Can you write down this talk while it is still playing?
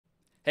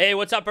Hey,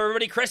 what's up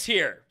everybody? Chris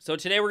here. So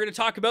today we're going to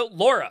talk about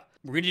LoRA.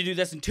 We're going to do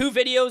this in two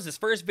videos. This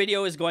first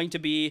video is going to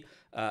be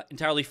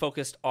entirely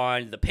focused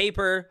on the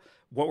paper,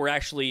 what we're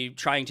actually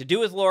trying to do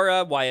with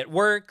LoRA, why it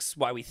works,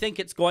 why we think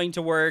it's going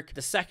to work.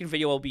 The second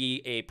video will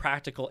be a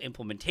practical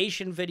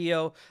implementation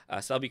video. So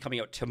that'll be coming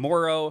out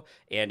tomorrow,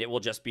 and it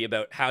will just be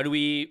about how do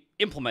we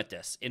implement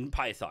this in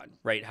Python,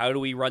 right? How do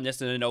we run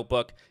this in a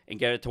notebook and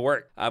get it to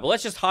work? But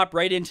let's just hop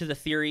right into the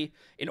theory.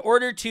 In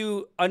order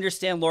to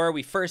understand LoRA,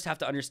 we first have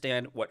to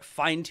understand what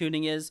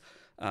fine-tuning is.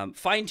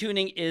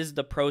 Fine-tuning is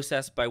the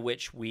process by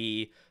which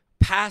we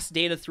pass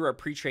data through our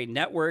pre-trained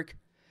network,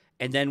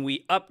 and then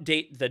we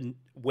update the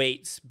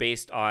weights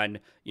based on,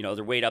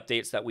 the weight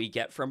updates that we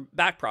get from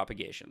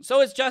backpropagation.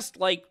 So it's just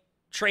like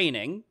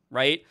training,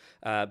 right?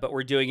 But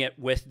we're doing it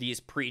with these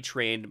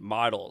pre-trained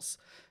models.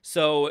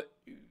 So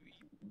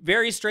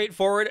very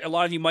straightforward. A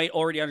lot of you might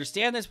already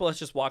understand this, but let's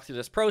just walk through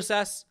this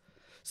process.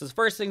 So the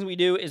first thing we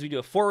do is we do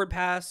a forward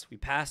pass. We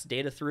pass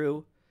data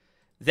through.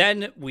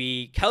 Then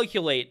we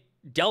calculate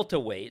delta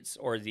weights,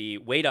 or the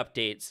weight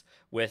updates,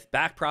 with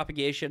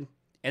backpropagation.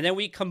 And then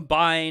we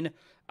combine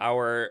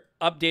our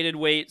updated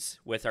weights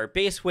with our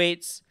base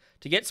weights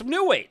to get some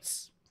new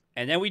weights.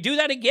 And then we do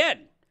that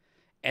again.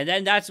 And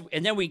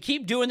then we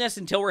keep doing this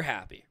until we're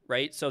happy,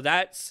 right? So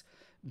that's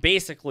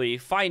basically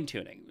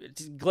fine-tuning.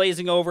 It's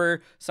glazing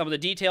over some of the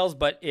details,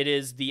 but it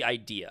is the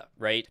idea,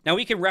 right? Now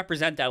we can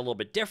represent that a little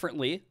bit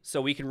differently.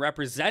 So we can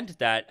represent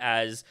that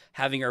as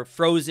having our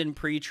frozen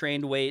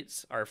pre-trained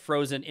weights, our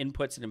frozen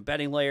inputs and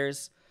embedding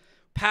layers,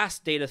 pass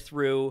data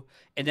through,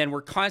 and then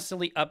we're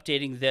constantly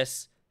updating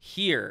this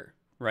here,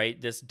 right?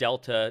 This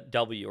delta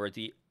W, or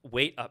the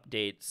weight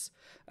updates,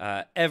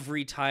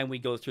 every time we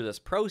go through this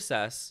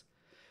process.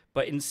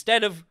 But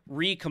instead of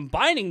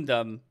recombining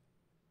them,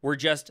 we're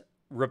just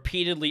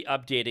repeatedly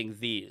updating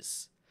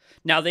these.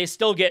 Now they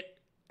still get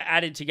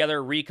added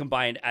together,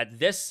 recombined at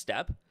this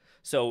step.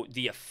 So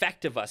the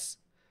effect of us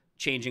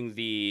changing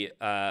the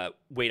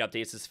weight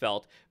updates is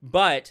felt,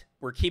 but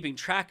we're keeping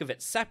track of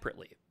it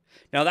separately.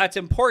 Now that's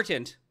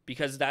important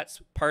because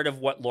that's part of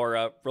what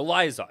LoRA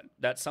relies on.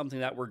 That's something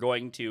that we're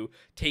going to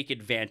take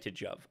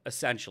advantage of,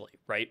 essentially,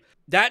 right?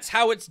 That's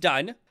how it's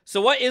done. So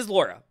what is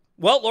LoRA?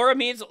 Well, LoRA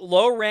means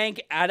low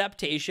rank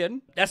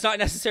adaptation. That's not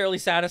necessarily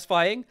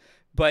satisfying,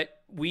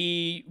 but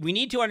we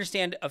need to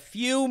understand a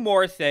few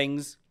more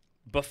things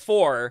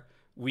before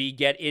we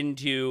get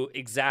into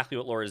exactly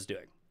what LoRA is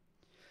doing.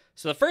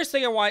 So the first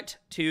thing I want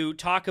to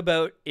talk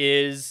about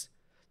is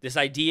this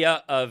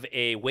idea of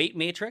a weight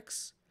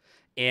matrix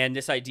and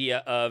this idea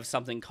of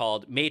something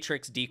called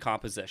matrix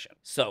decomposition.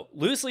 So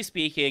loosely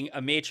speaking,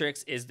 a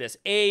matrix is this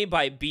A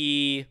by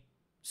B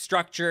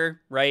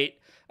structure, right?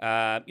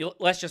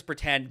 Let's just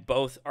pretend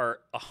both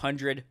are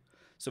 100.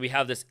 So we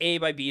have this A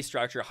by B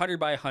structure, 100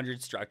 by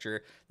 100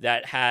 structure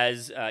that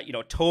has,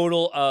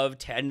 total of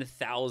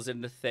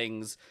 10,000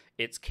 things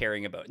it's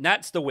caring about. And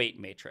that's the weight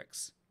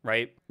matrix,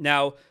 right?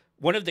 Now,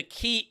 one of the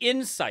key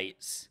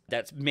insights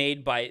that's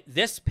made by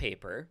this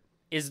paper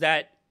is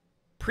that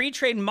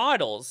pre-trained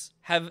models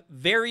have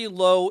very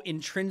low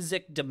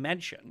intrinsic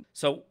dimension.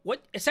 So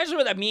essentially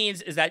what that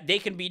means is that they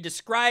can be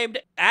described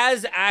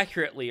as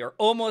accurately, or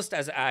almost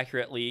as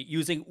accurately,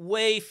 using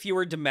way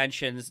fewer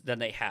dimensions than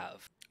they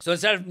have. So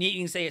instead of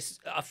needing, say,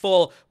 a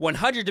full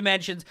 100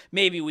 dimensions,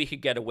 maybe we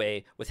could get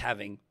away with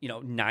having,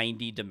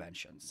 90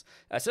 dimensions.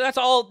 So that's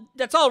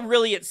all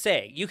really it's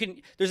saying.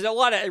 There's a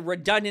lot of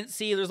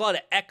redundancy, there's a lot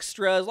of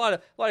extras, a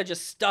lot of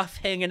just stuff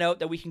hanging out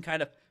that we can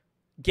kind of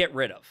get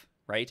rid of,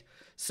 right?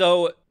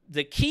 So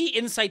the key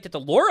insight that the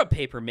LoRA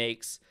paper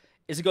makes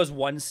is it goes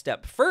one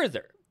step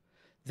further.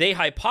 They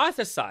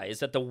hypothesize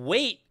that the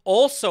weight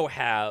also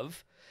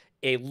have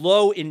a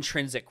low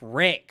intrinsic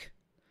rank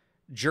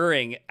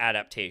during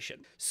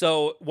adaptation.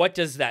 So what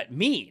does that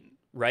mean,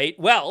 right?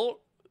 Well,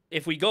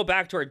 if we go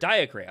back to our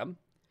diagram,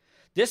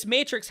 this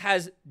matrix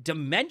has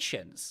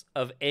dimensions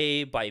of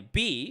A by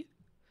B,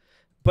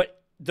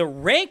 but the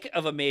rank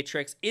of a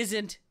matrix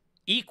isn't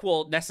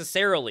equal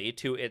necessarily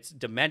to its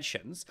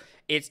dimensions.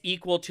 It's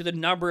equal to the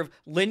number of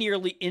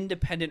linearly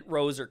independent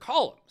rows or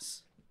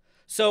columns.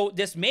 So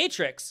this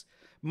matrix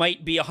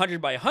might be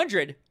 100 by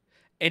 100,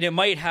 and it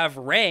might have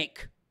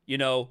rank,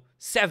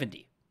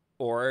 70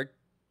 or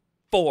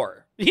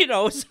 4,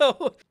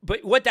 so,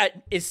 but what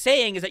that is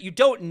saying is that you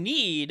don't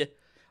need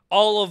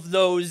all of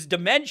those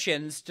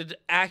dimensions to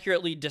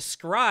accurately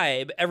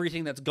describe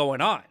everything that's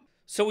going on.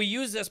 So we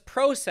use this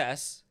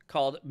process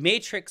called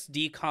matrix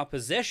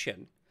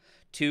decomposition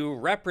to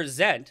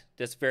represent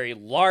this very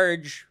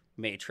large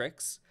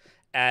matrix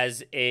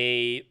as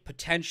a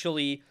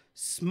potentially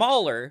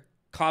smaller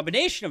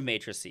combination of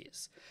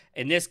matrices.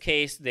 In this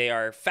case, they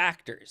are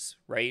factors,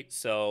 right?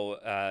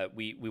 So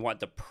we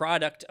want the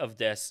product of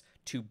this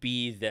to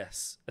be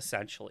this,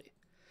 essentially.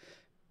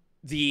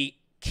 The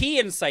key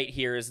insight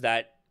here is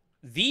that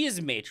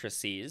these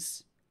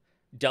matrices,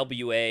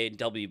 WA and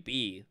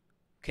WB,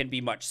 can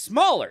be much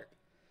smaller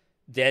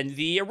than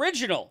the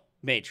original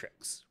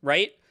matrix,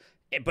 right?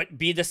 But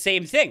be the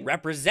same thing,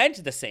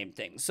 represent the same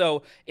thing.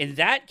 So in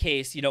that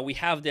case, we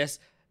have this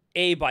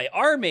A by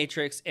R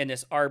matrix and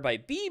this R by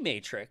B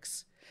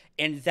matrix,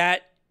 and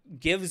that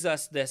gives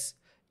us this,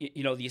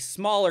 these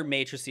smaller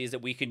matrices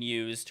that we can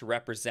use to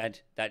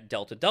represent that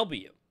delta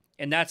W.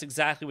 And that's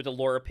exactly what the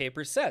LoRA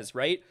paper says,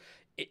 right?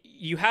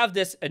 You have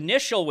this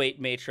initial weight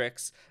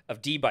matrix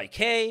of D by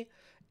K,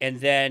 and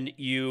then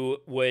you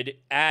would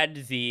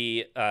add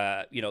the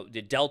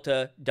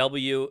delta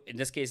W. In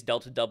this case,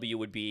 delta W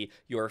would be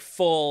your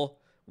full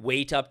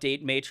weight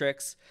update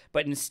matrix.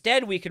 But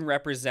instead, we can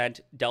represent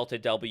delta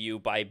W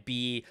by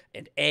B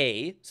and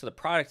A, so the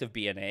product of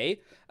B and A,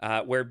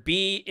 where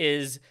B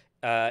is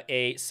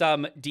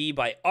some D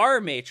by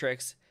R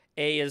matrix,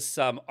 A is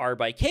some R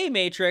by K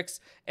matrix,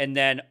 and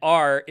then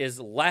R is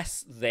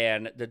less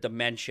than the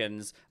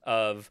dimensions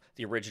of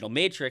the original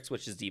matrix,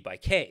 which is D by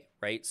K,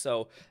 right?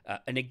 So,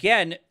 and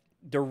again,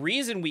 the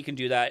reason we can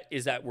do that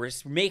is that we're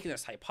making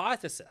this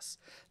hypothesis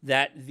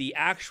that the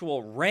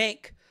actual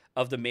rank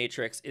of the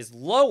matrix is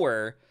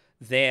lower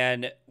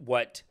than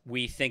what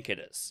we think it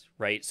is,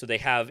 right? So they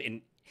have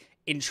an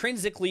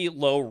intrinsically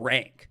low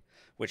rank,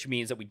 which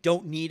means that we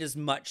don't need as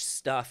much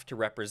stuff to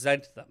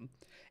represent them.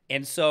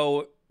 And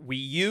so we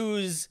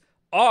use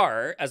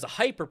R as a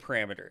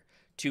hyperparameter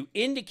to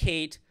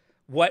indicate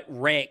what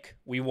rank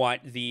we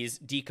want these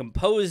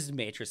decomposed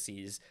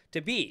matrices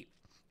to be.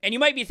 And you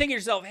might be thinking to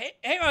yourself, hey,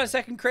 hang on a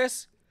second,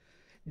 Chris.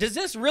 Does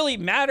this really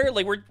matter?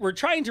 Like, we're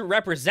trying to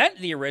represent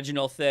the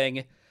original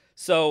thing.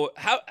 So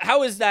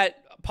how is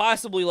that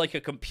possibly like a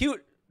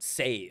compute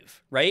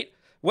save, right?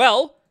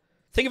 Well,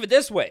 think of it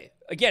this way.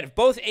 Again, if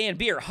both A and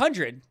B are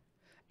 100,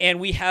 and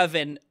we have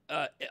an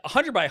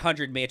 100 by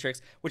 100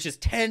 matrix, which is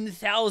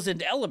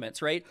 10,000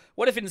 elements, right?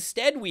 What if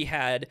instead we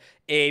had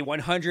a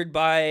 100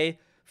 by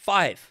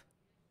 5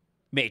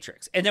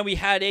 matrix, and then we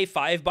had a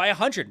 5 by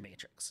 100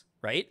 matrix,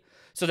 right?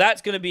 So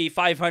that's going to be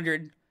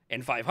 500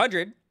 and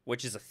 500,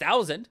 which is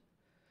 1,000,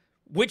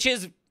 which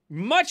is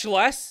much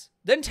less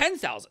than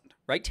 10,000,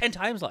 right? 10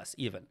 times less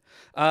even.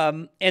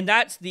 And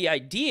that's the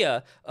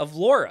idea of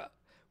LoRA.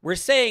 We're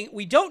saying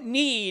we don't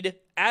need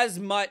as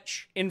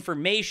much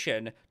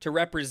information to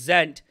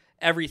represent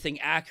everything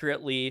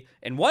accurately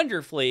and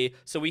wonderfully,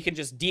 so we can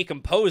just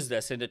decompose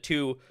this into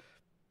two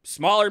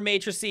smaller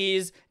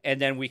matrices, and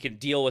then we can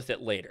deal with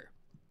it later.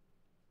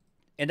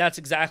 And that's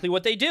exactly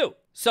what they do.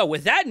 So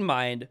with that in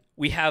mind,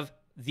 we have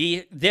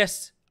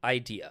this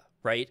idea,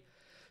 right?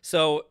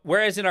 So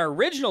whereas in our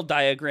original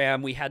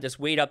diagram, we had this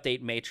weight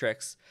update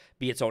matrix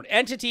be its own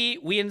entity,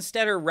 we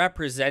instead are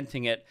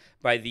representing it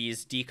by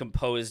these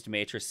decomposed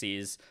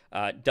matrices,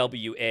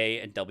 WA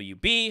and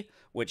WB,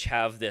 which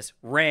have this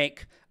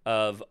rank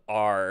of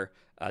R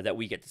that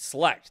we get to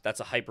select. That's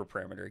a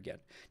hyperparameter again.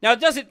 Now,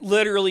 it doesn't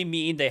literally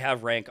mean they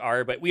have rank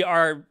R, but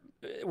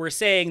we're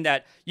saying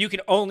that you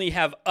can only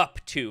have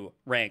up to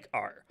rank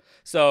R.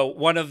 So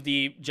one of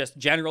the just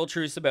general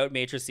truths about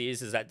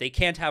matrices is that they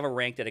can't have a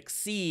rank that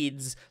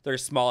exceeds their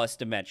smallest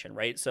dimension,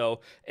 right?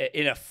 So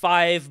in a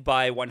 5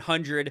 by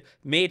 100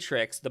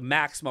 matrix, the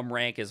maximum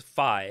rank is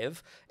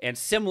 5. And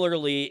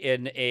similarly,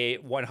 in a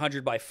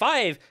 100 by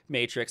 5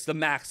 matrix, the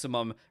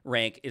maximum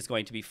rank is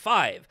going to be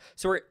 5.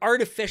 So we're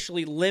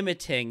artificially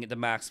limiting the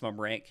maximum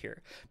rank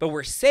here. But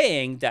we're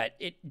saying that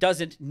it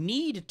doesn't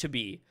need to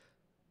be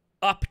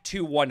up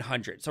to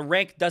 100. So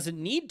rank doesn't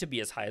need to be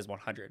as high as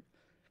 100.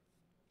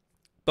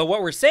 But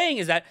what we're saying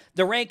is that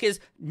the rank is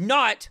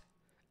not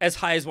as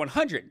high as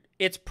 100.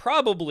 It's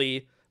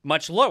probably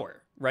much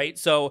lower, right?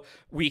 So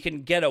we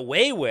can get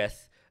away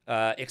with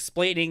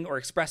explaining or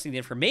expressing the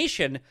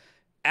information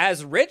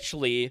as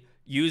richly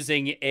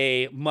using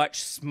a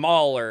much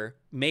smaller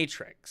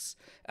matrix.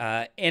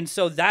 And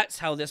so that's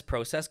how this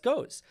process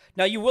goes.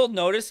 Now, you will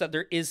notice that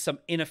there is some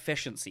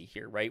inefficiency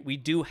here, right? We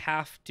do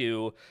have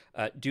to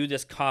do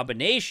this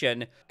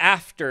combination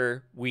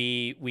after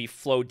we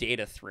flow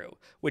data through,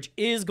 which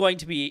is going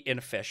to be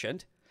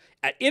inefficient.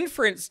 At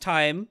inference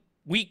time,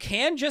 we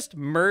can just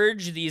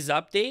merge these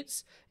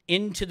updates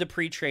into the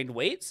pre-trained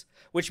weights,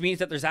 which means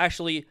that there's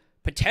actually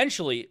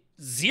potentially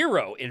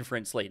 0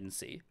 inference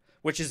latency,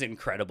 which is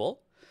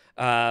incredible.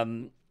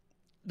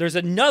 There's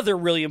another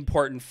really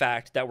important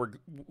fact that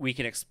we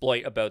can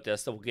exploit about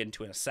this that we'll get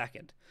into in a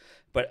second.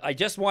 But I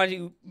just want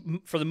to,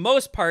 for the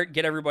most part,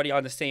 get everybody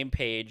on the same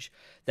page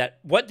that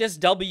what this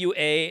WA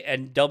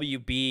and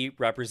WB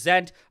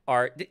represent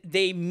are,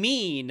 they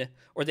mean,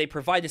 or they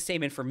provide the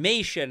same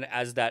information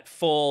as that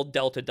full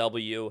delta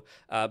W,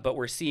 but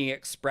we're seeing it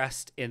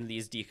expressed in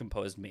these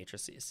decomposed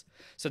matrices.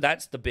 So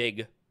that's the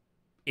big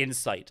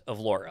insight of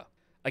LoRA.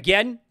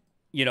 Again,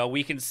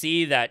 we can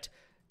see that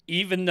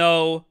even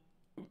though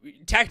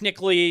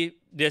technically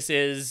this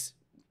is,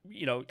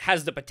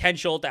 has the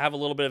potential to have a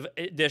little bit of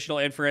additional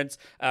inference,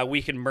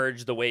 we can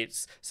merge the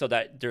weights so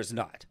that there's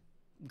not.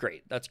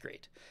 Great. That's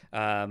great.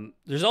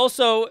 There's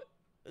also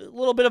a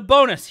little bit of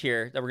bonus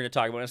here that we're going to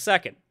talk about in a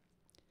second.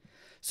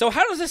 So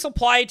how does this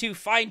apply to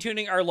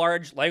fine-tuning our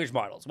large language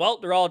models? Well,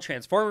 they're all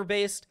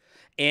transformer-based,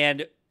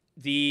 and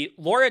the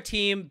LoRA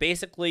team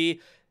basically,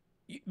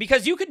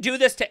 because you could do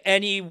this to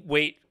any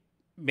weight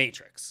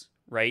matrix,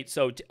 right?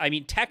 So, I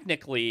mean,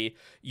 technically,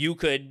 you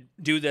could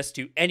do this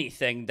to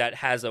anything that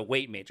has a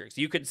weight matrix.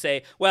 You could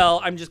say,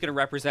 well, I'm just going to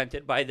represent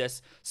it by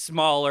this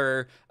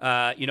smaller,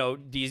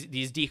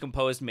 these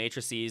decomposed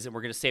matrices, and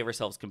we're going to save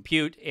ourselves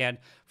compute. And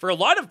for a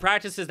lot of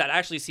practices, that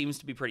actually seems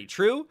to be pretty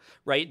true,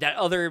 right? That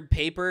other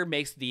paper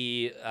makes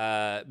the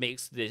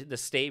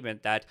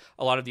statement that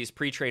a lot of these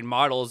pre-trained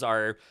models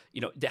are,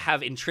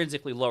 have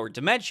intrinsically lower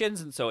dimensions,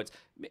 and so it's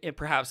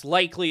perhaps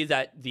likely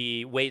that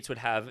the weights would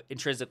have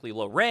intrinsically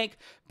low rank,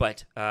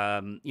 but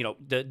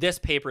this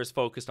paper is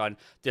focused on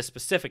this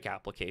specific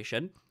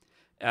application,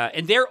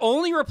 and they're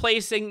only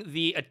replacing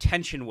the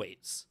attention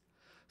weights.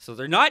 So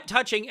they're not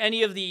touching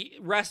any of the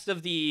rest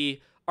of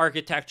the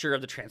architecture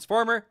of the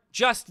transformer,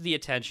 just the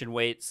attention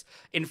weights.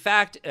 In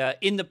fact,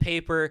 in the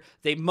paper,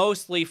 they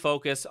mostly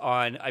focus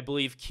on, I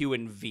believe, Q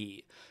and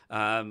V,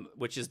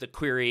 which is the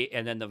query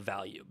and then the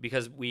value,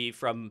 because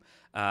attention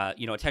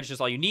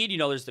is all you need.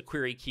 There's the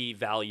query key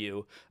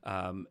value,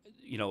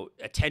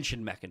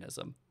 attention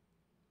mechanism.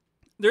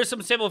 There's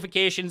some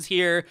simplifications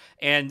here,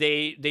 and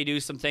they do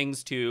some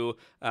things to,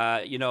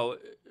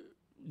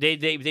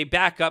 they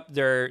back up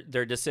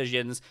their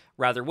decisions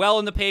rather well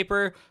in the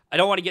paper. I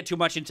don't want to get too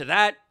much into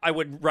that. I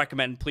would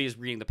recommend please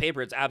reading the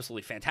paper. It's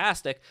absolutely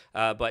fantastic,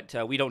 but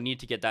we don't need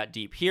to get that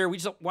deep here. We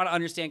just want to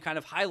understand kind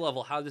of high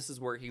level how this is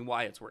working,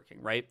 why it's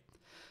working, right?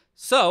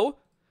 So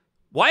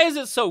why is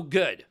it so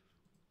good?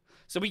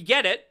 So we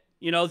get it.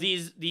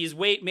 These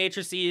weight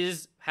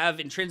matrices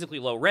have intrinsically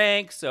low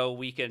rank, so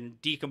we can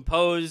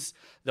decompose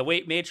the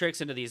weight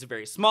matrix into these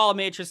very small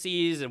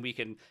matrices, and we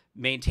can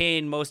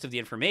maintain most of the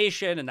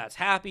information, and that's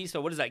happy. So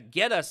what does that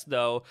get us,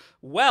 though?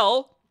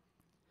 Well,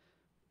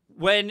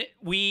 when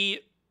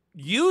we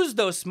use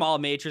those small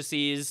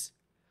matrices,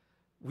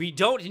 we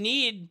don't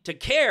need to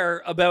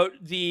care about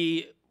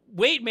the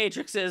weight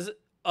matrices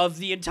of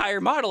the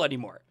entire model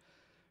anymore.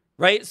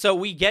 Right? So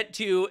we get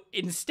to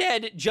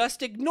instead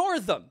just ignore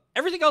them.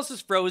 Everything else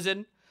is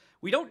frozen.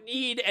 We don't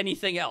need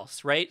anything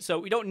else, right? So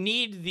we don't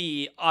need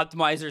the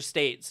optimizer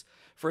states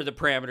for the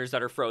parameters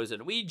that are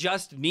frozen. We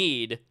just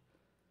need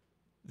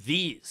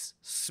these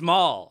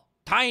small,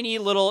 tiny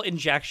little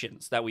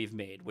injections that we've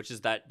made, which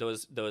is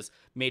those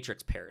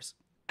matrix pairs.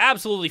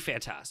 Absolutely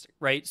fantastic,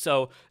 right?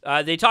 So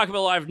they talk about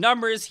a lot of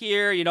numbers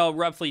here,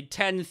 roughly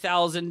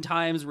 10,000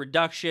 times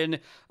reduction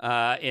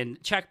in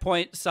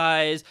checkpoint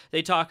size.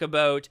 They talk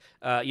about,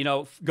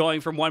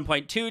 going from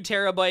 1.2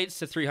 terabytes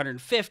to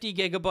 350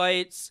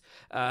 gigabytes.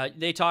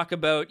 They talk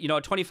about, a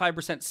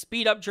 25%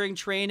 speed up during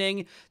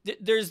training.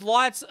 There's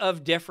lots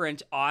of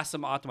different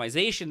awesome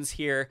optimizations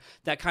here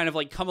that kind of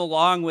come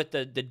along with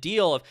the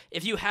deal of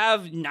if you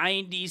have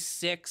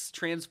 96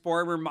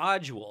 transformer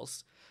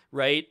modules,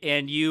 right?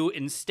 And you,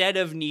 instead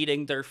of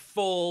needing their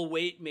full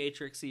weight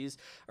matrices,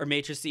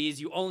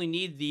 you only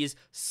need these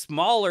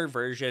smaller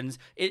versions.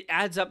 It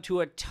adds up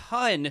to a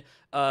ton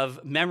of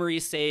memory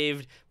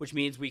saved, which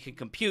means we can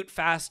compute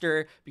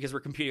faster because we're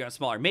computing on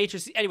smaller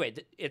matrices. Anyway,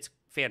 it's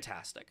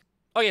fantastic.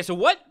 Okay, so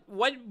what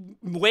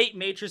weight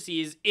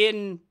matrices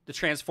in the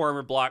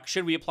transformer block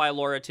should we apply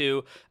LoRA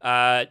to?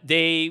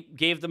 They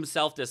gave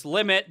themselves this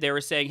limit. They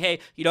were saying, hey,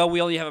 we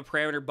only have a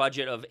parameter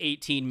budget of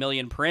 18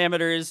 million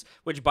parameters,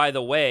 which, by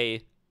the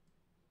way,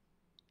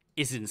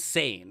 is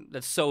insane.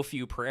 That's so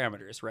few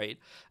parameters, right?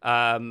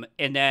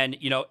 And then,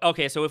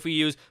 okay, so if we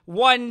use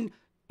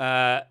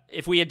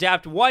if we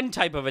adapt one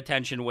type of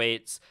attention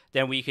weights,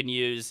 then we can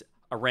use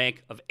a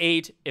rank of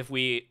 8. If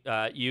we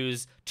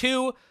use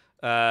two,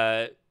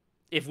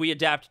 if we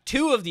adapt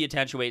 2 of the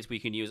attention weights, we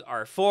can use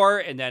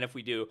R4, and then if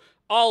we do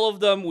all of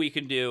them, we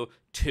can do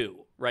 2,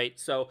 right?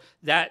 So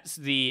that's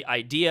the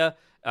idea,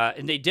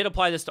 and they did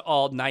apply this to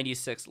all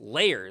 96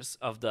 layers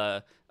of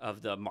the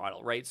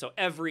model, right? So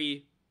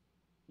every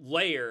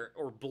layer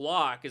or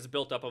block is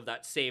built up of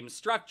that same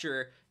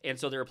structure, and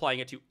so they're applying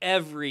it to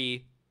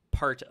every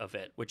part of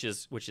it, which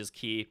is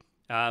key.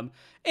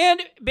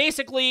 And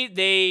basically,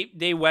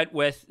 they went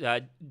with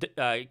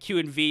Q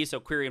and V, so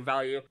query and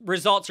value.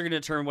 Results are going to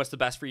determine what's the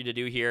best for you to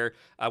do here,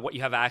 what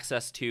you have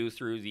access to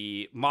through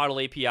the model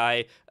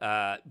API.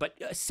 But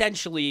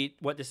essentially,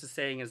 what this is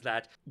saying is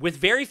that with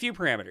very few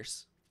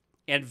parameters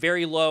and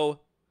very low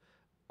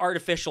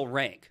artificial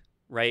rank,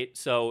 right?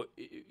 So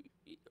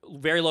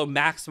very low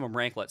maximum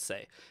rank, let's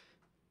say.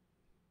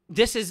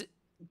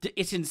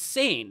 It's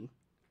insane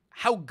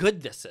how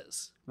good this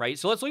is, right?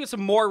 So let's look at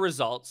some more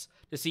results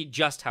to see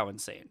just how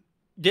insane.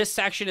 This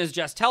section is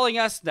just telling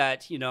us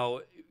that,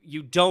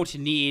 you don't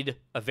need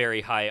a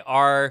very high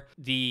R.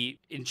 The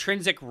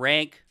intrinsic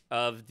rank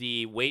of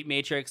the weight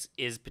matrix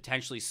is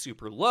potentially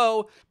super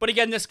low. But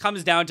again, this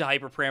comes down to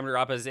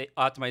hyperparameter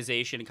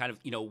optimization and kind of,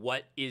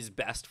 what is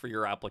best for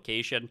your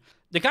application.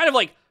 The kind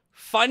of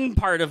fun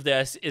part of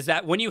this is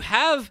that when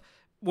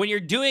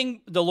you're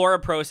doing the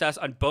LoRA process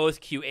on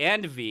both Q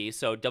and V,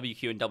 so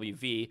WQ and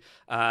WV,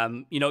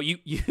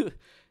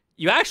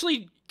 you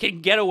actually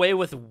can get away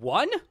with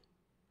 1,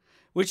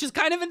 which is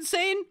kind of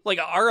insane, like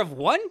an R of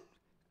 1.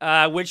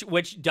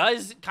 which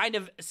does kind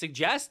of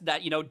suggest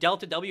that,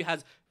 delta W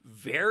has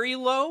very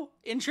low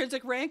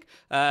intrinsic rank.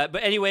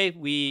 But anyway,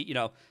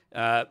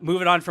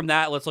 moving on from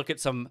that, let's look at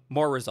some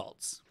more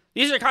results.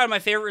 These are kind of my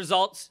favorite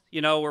results,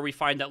 where we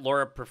find that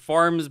LoRA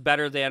performs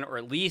better than, or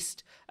at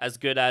least as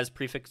good as,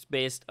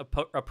 prefix-based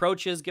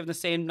approaches given the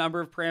same number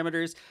of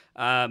parameters.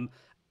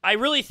 I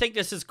really think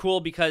this is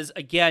cool because,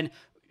 again,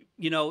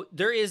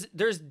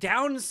 there's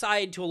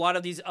downside to a lot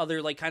of these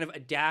other kind of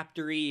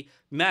adaptory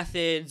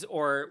methods,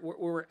 or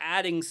we're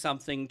adding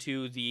something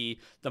to the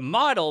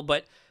model.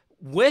 But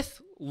with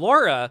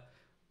LoRA,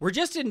 we're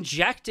just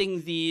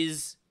injecting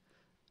these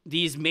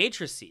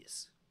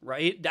matrices.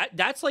 Right?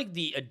 That's like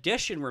the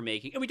addition we're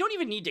making. And we don't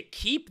even need to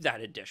keep that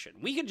addition.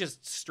 We can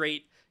just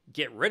straight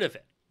get rid of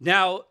it.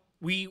 Now,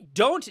 we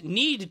don't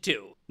need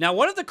to. Now,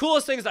 one of the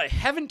coolest things that I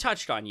haven't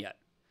touched on yet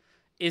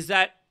is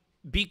that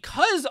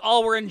because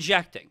all we're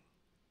injecting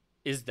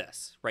is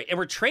this, right? And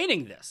we're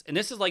training this. And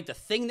this is like the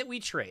thing that we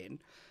train.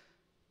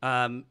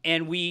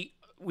 And we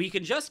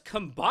can just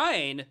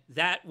combine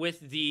that with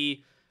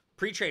the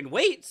pre-trained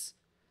weights.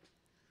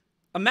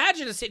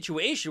 Imagine a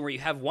situation where you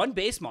have one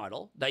base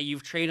model that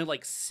you've trained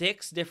like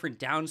 6 different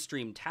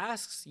downstream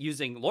tasks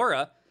using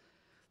LoRA.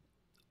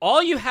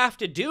 All you have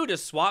to do to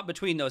swap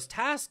between those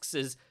tasks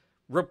is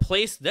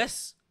replace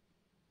this,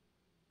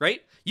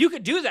 right? You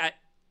could do that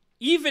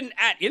even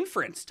at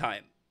inference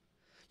time.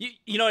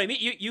 You know what I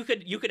mean? You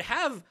could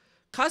have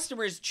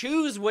customers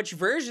choose which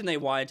version they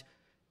want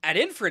at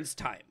inference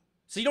time.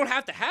 So you don't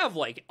have to have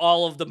like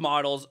all of the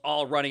models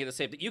all running at the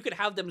same time. You could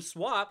have them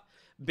swap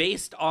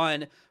based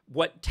on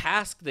what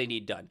task they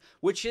need done,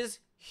 which is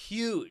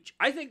huge.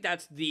 I think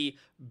that's the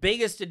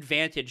biggest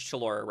advantage to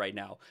LoRA right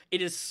now.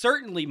 It is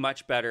certainly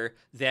much better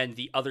than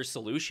the other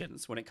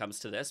solutions when it comes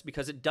to this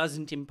because it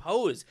doesn't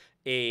impose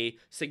a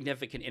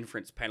significant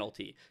inference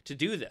penalty to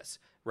do this,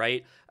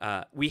 right?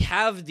 We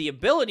have the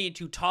ability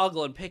to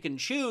toggle and pick and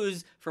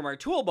choose from our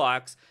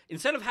toolbox.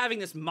 Instead of having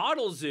this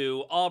model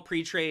zoo all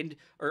pre-trained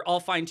or all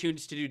fine-tuned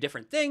to do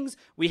different things,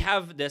 we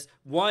have this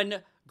one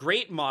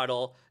great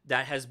model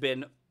that has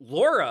been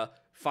LoRA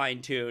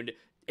fine-tuned,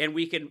 and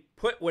we can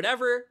put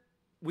whatever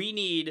we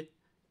need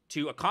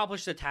to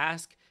accomplish the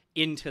task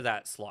into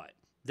that slot.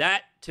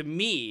 That, to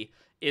me,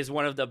 is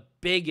one of the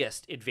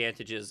biggest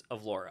advantages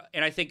of LoRA.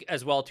 And I think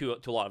as well to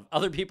a lot of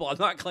other people. I'm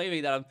not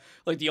claiming that I'm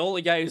like the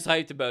only guy who's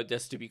hyped about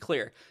this, to be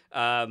clear.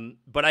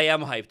 But I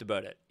am hyped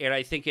about it. And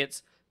I think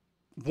it's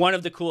one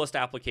of the coolest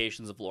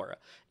applications of LoRA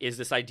is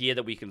this idea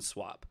that we can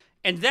swap.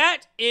 And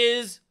that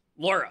is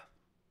LoRA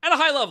at a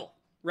high level,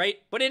 right?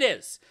 But it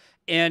is.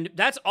 And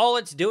that's all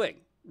it's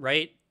doing,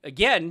 right?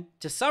 Again,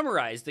 to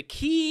summarize, the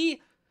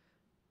key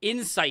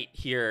insight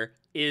here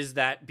is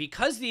that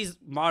because these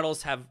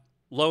models have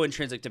low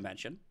intrinsic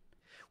dimension,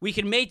 we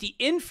can make the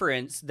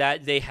inference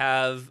that they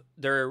have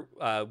their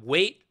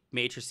weight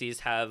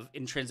matrices have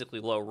intrinsically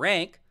low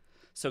rank,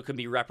 so it can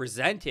be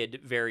represented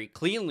very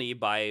cleanly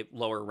by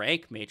lower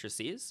rank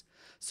matrices.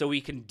 So we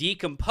can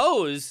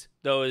decompose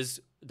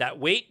that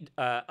weight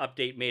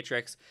update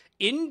matrix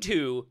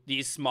into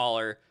these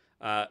smaller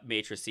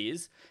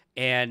matrices,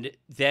 and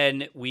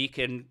then we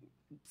can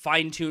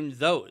fine-tune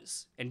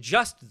those, and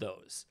just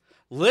those.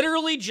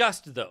 Literally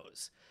just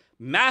those.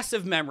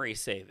 Massive memory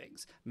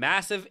savings,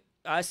 massive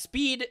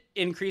speed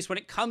increase when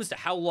it comes to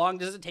how long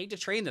does it take to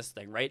train this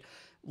thing, right?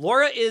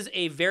 LoRA is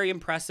a very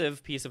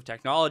impressive piece of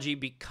technology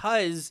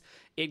because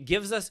it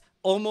gives us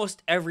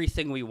almost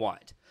everything we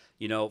want.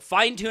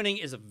 Fine-tuning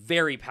is a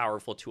very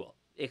powerful tool,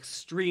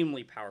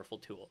 extremely powerful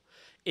tool.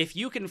 If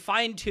you can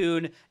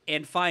fine-tune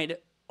and find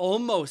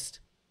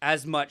almost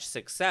as much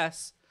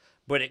success,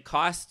 but it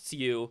costs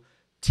you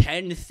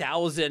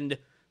 10,000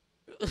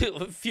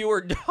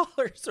 fewer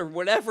dollars or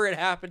whatever it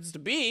happens to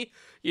be,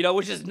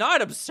 which is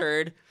not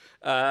absurd.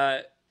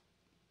 That's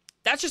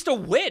just a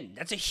win.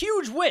 That's a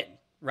huge win,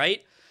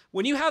 right?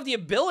 When you have the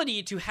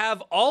ability to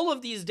have all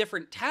of these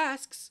different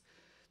tasks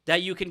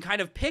that you can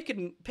kind of pick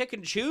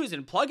and choose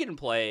and plug and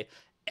play.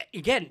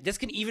 Again, this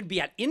can even be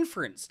at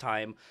inference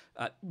time.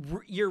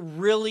 You're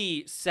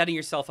really setting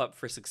yourself up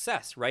for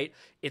success, right?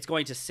 It's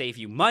going to save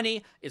you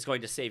money. It's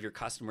going to save your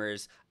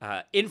customers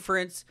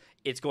inference.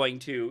 It's going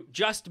to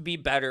just be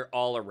better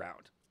all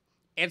around.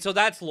 And so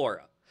that's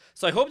LoRA.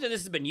 So I hope that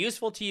this has been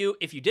useful to you.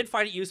 If you did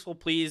find it useful,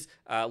 please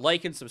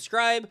like and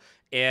subscribe.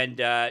 And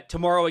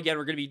tomorrow, again,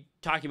 we're going to be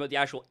talking about the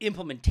actual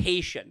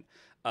implementation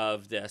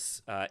of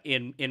this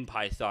in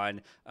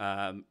Python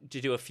to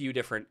do a few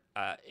different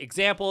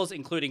examples,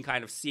 including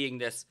kind of seeing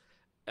this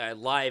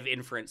live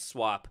inference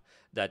swap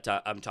that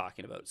I'm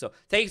talking about. So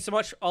thank you so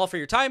much all for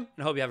your time,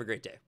 and I hope you have a great day.